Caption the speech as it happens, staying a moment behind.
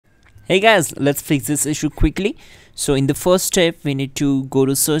Hey guys, let's fix this issue quickly. So in the first step, we need to go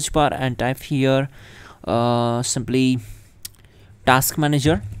to search bar and type here simply task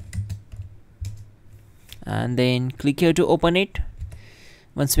manager, and then click here to open it.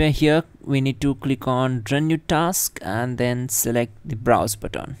 Once we are here, we need to click on run new task and then select the browse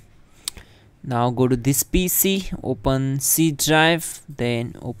button. Now go to this PC, open C drive,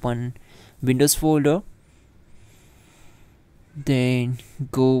 then open Windows folder, then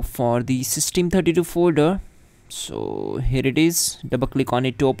go for the system32 folder. So here it is, double click on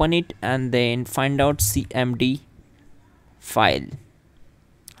it to open it and then find out cmd file.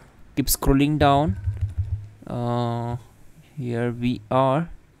 Keep scrolling down. Here we are.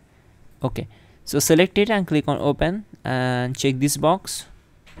 Okay, so select it and click on open and check this box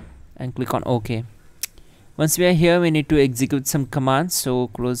and click on OK. Once we are here, we need to execute some commands. So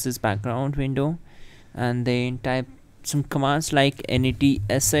close this background window and then type some commands like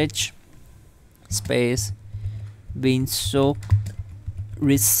netsh space winsock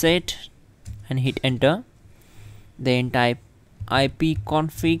reset and hit enter. Then type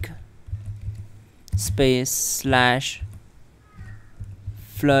ipconfig space / flush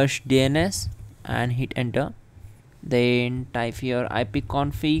DNS and hit enter. Then type here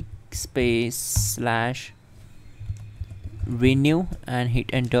ipconfig space / renew and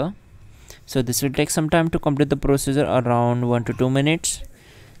hit enter. So this will take some time to complete the procedure, around 1 to 2 minutes.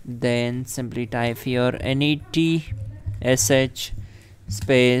 Then simply type here netsh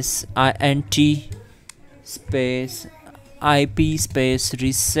space int space ip space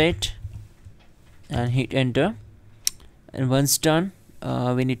reset and hit enter. And once done,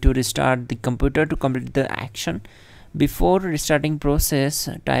 we need to restart the computer to complete the action. Before restarting process,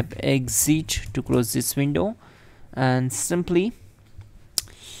 type exit to close this window and simply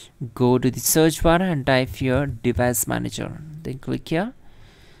go to the search bar and type here device manager, then click here.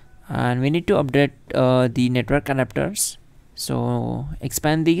 And we need to update the network adapters. So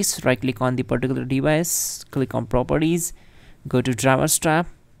expand these, right click on the particular device, click on properties, go to drivers tab,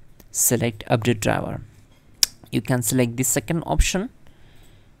 select update driver. You can select the second option,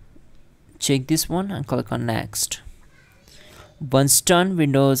 check this one and click on next. Once done,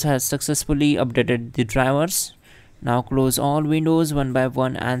 Windows has successfully updated the drivers. Now close all windows one by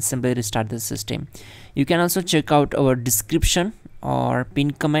one and simply restart the system. You can also check out our description or pin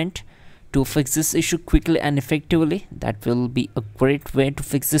comment to fix this issue quickly and effectively. That will be a great way to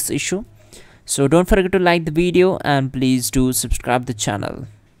fix this issue. So don't forget to like the video and please do subscribe the channel.